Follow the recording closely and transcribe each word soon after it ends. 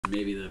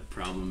maybe the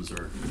problems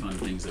or fun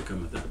things that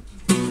come with it.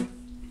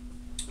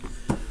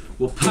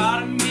 Well,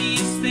 part of me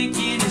is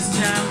thinking it's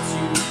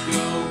time to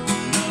go.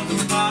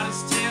 Another part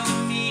is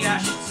telling me I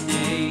should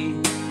stay.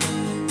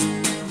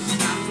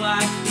 Times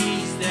like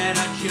these that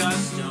I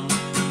just don't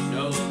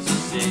know what to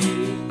say.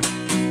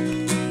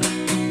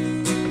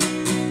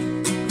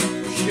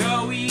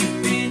 Sure,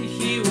 we've been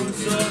here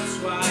once or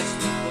twice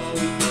before.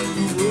 We know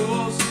the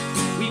rules,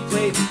 we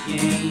play the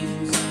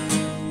games.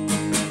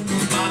 The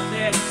part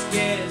that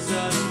scares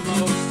us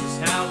most is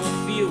how we'll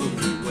feel when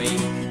we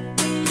wake.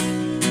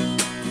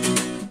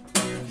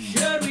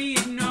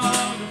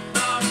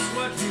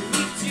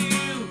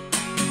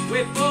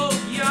 We're both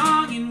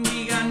young and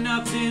we got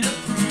nothing to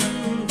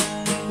prove,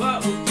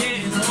 but we're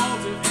getting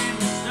older and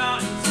we're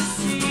starting to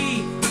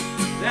see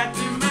that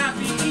there might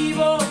be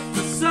evil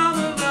for some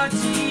of our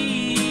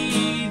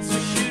deeds. Or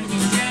should we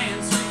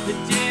dance with the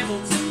devil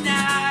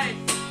tonight?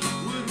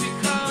 Would we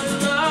call it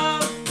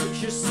love or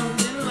just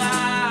something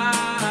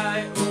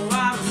light? Oh,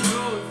 I don't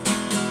know if we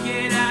can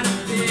get out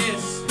of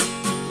this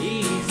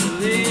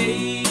easily.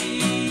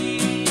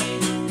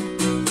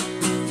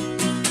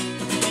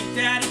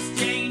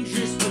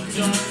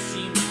 Don't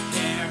seem to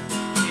care,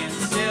 can't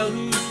tell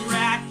whose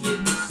racket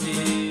this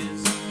is.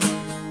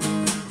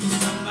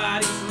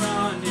 Somebody's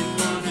running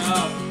one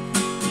up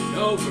and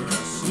over our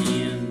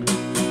skin.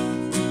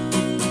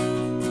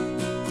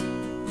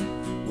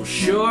 Well,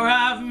 sure,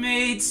 I've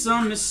made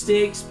some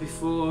mistakes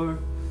before,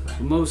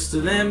 but most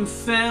of them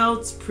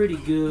felt pretty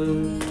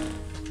good.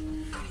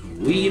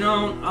 We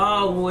don't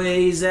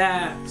always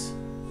act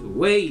the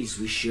ways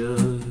we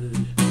should.